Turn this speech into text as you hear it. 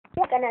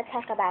we're gonna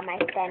talk about my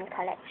stamp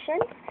collection.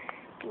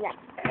 Yeah.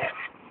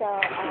 So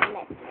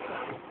let's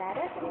get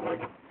started.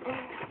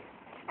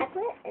 I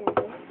put it in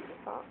this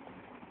box.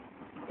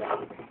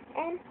 Yeah.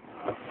 And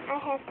I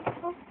have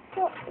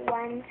also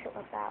 1 to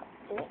about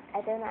 8.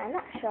 I don't know. I'm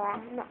not sure.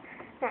 I'm not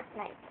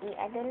like 8.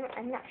 I don't know.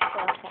 I'm not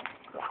sure. But,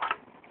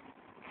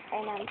 yeah.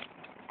 And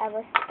I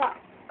will stop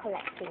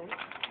collecting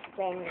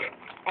when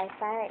I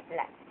find it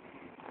like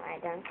I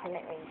don't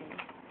collect already.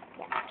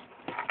 Yeah.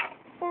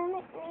 So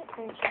let me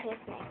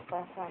introduce my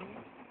first one.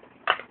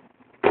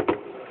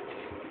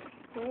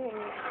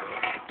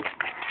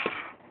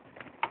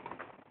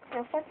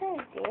 The first one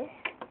is this.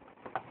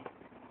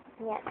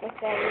 Yeah,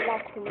 it's a Lila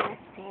Kuma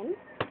stamp.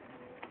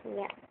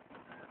 Yeah.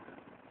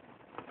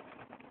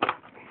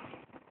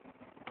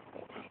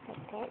 Just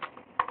like that.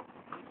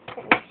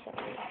 Let me show you.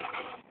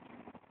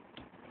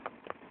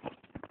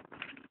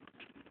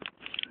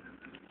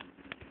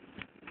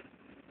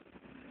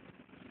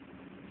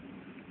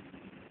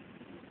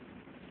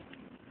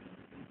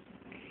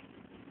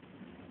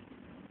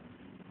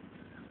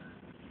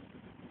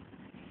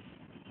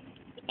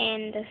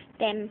 And the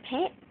stamp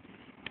pad.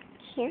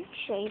 Here,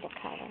 show you the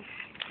color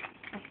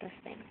of the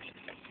stamp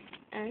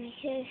pad.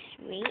 Here's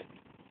red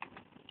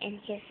and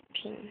here's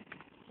pink.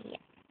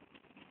 Yeah.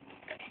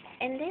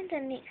 And then the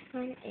next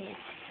one is,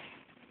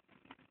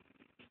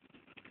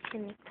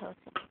 let me close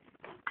it.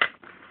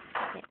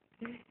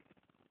 Okay.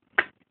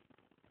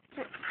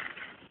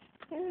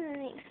 And the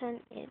next one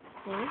is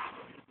this.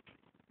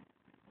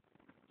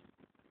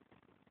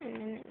 And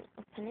then let me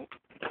open it.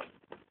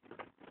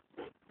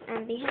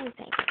 And behind is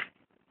like that.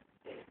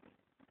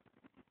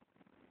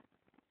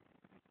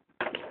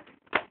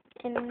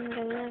 And the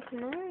Lila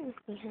Kuma is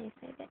behind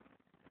like that.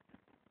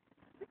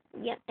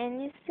 Yeah,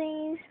 and it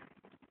says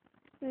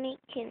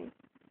make in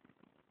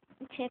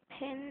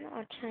Japan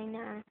or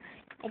China.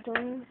 I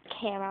don't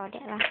care about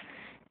that lah.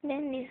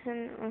 Then this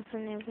one also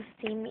never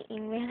see me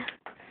in real.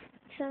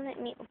 So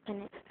let me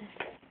open it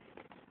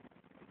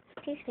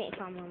first. Please wait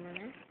for a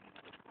moment.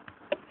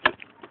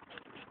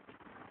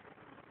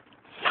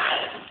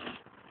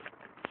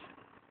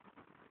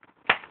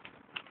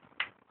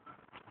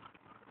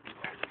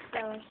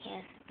 So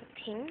here's the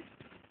pink.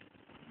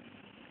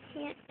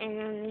 Yeah, and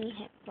I only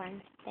have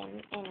 1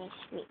 stamp and it's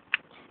red.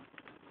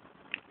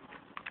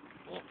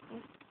 Yeah.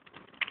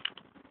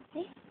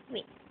 See?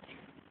 Red.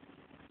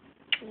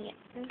 Yeah.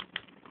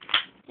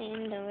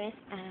 And the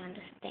rest are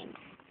the stamp.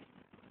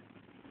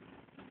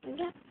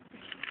 Yep.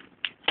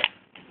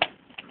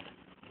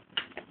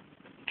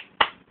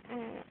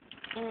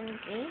 And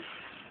this,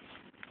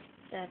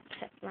 the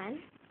third one.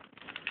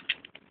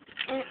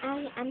 And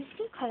I'm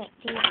still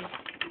collecting this.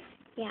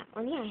 Yeah,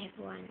 only I have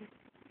 1.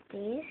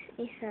 This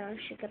is a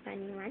sugar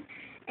bunny one,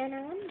 and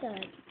I want the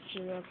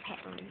jewel pad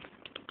one.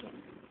 Yeah.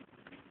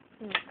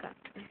 Oh my god.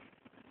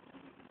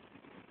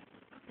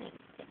 Like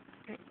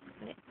that.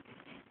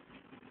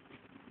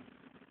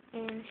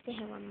 And still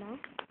have 1 more.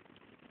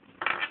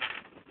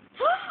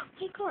 Oh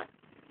my god!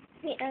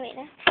 Wait.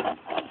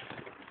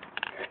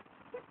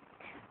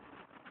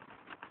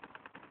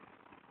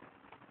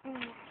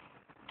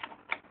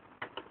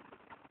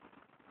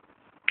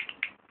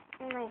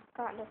 Oh my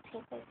god, the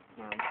paper is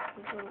now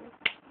blue.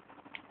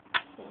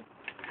 Okay.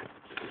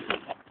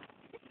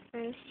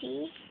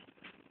 See?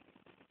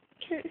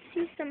 Can't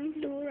see some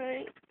blue,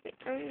 right?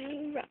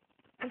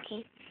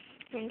 Okay.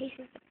 And this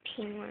is the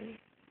pink one.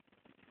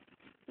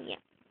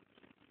 Yeah.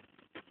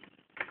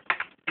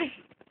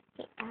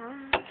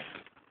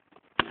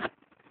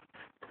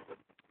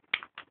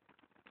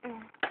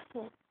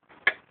 Okay.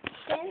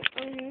 Then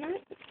another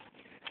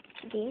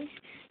this,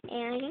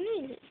 and I don't know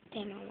if it's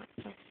stem or what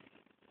first.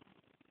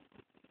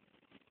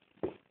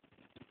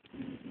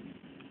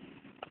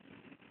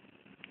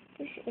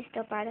 This is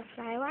the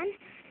butterfly one,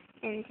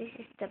 and this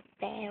is the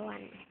bear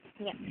one.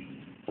 Yep.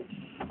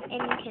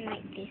 And you can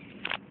like this.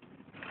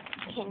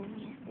 You can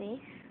use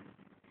this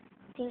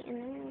thing, and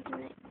then you can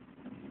like,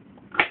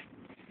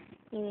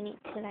 you need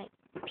to like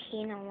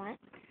paint or what.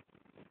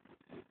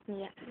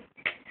 Yep.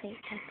 So you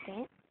can see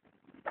it.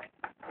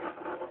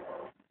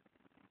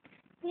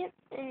 Yep.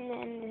 And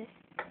then this.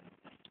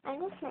 I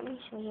just let me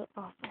show you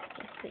off.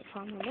 Just wait for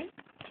a moment.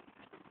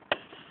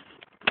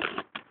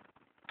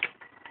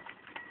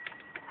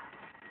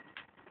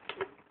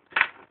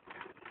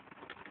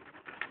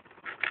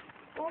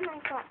 Oh my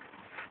god.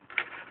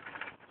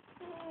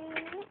 Oh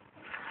my god.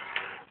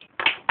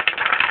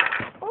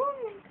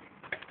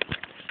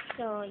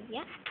 So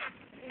yeah.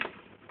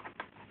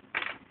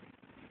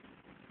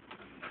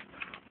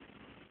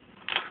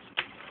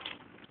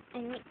 I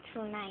need to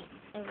like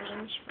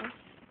arrange first.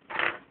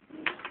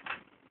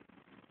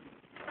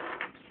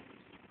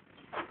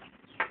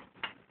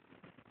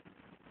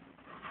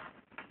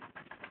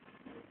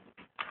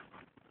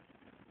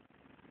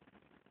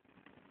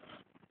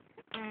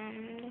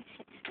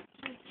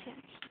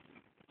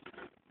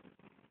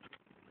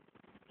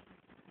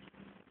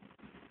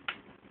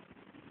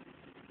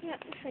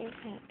 Yep, so you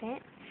have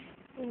that.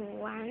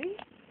 1.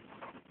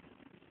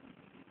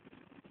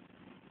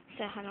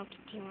 So Hello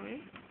Kitty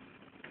one.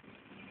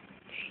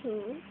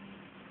 2.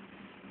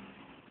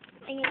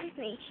 I just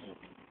making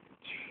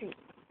 2.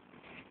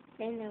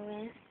 Then the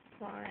rest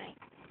 4, right?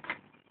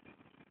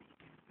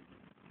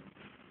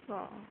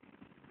 4.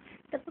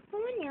 The purple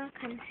one you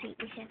can see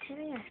is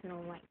actually a Snow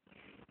White.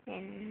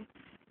 And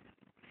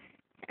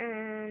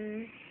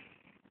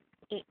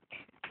 8.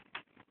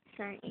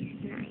 Sun is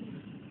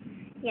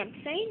 9. Yep,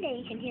 sorry that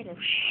you can hear the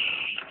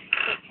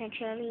it's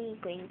actually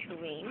going to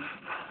rain.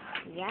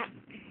 Yep.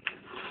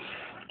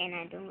 And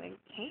I don't really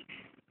care.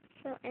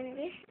 So, and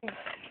this is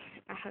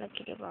a Hello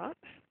Kitty box.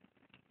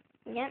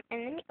 Yep,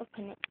 and let me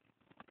open it.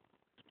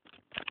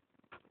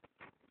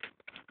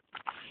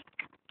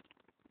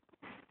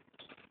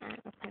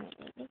 Open it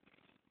maybe.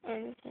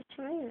 And it's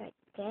actually like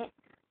that.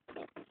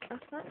 It's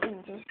also in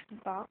this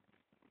box.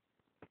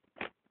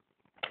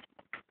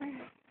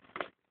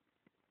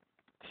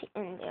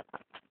 And the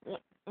box.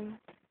 Yep, and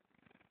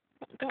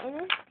like that. And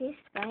then this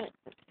right.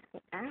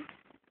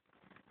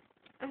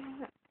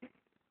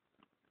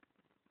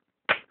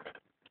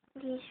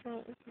 This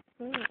right is the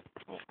same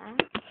like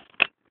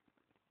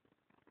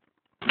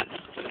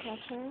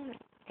actually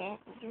like that.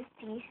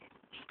 Use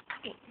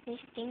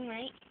this thing,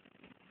 right?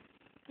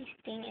 This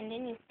thing, and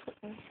then you put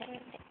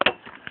inside like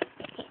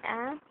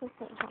that. Put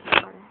it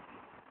on.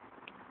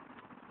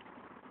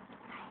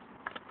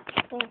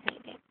 Things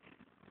like that.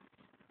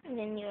 And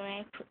then you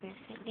put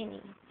inside. Then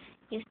you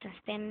use the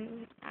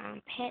stem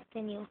pad.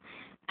 Then you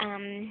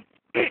and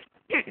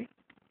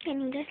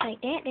you just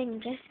like that. Then you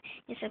just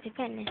use a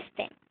paper and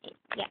stamp it.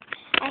 Yeah,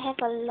 I have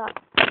a lot.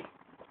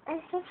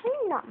 It's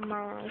actually not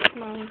mine. It's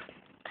my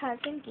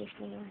cousin gave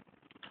me one.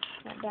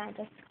 But then I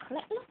just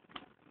collect it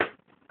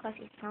because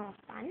it sounds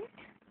fun.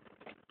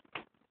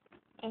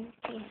 And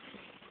see.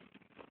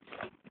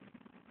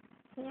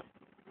 Yeah.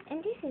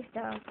 And this is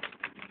the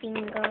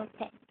finger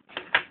pad.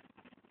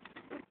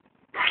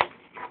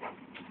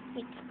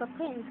 It's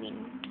purple and green.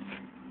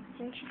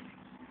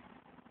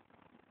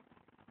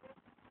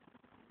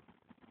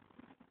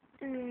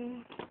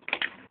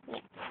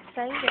 Yeah.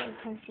 Sorry that you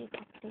can see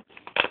properly.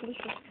 This is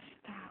the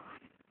star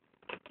one.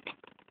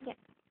 Yeah.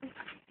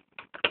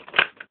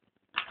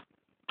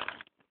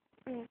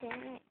 And then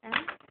right now,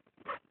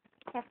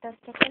 have the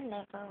second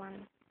level one.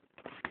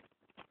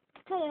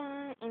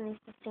 Ta-da! And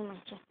it's the same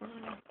as just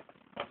now.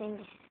 Then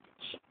this is the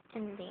chip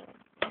and there.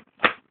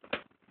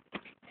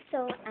 So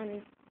I'm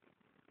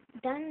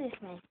done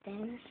with my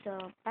stamp. So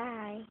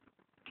bye.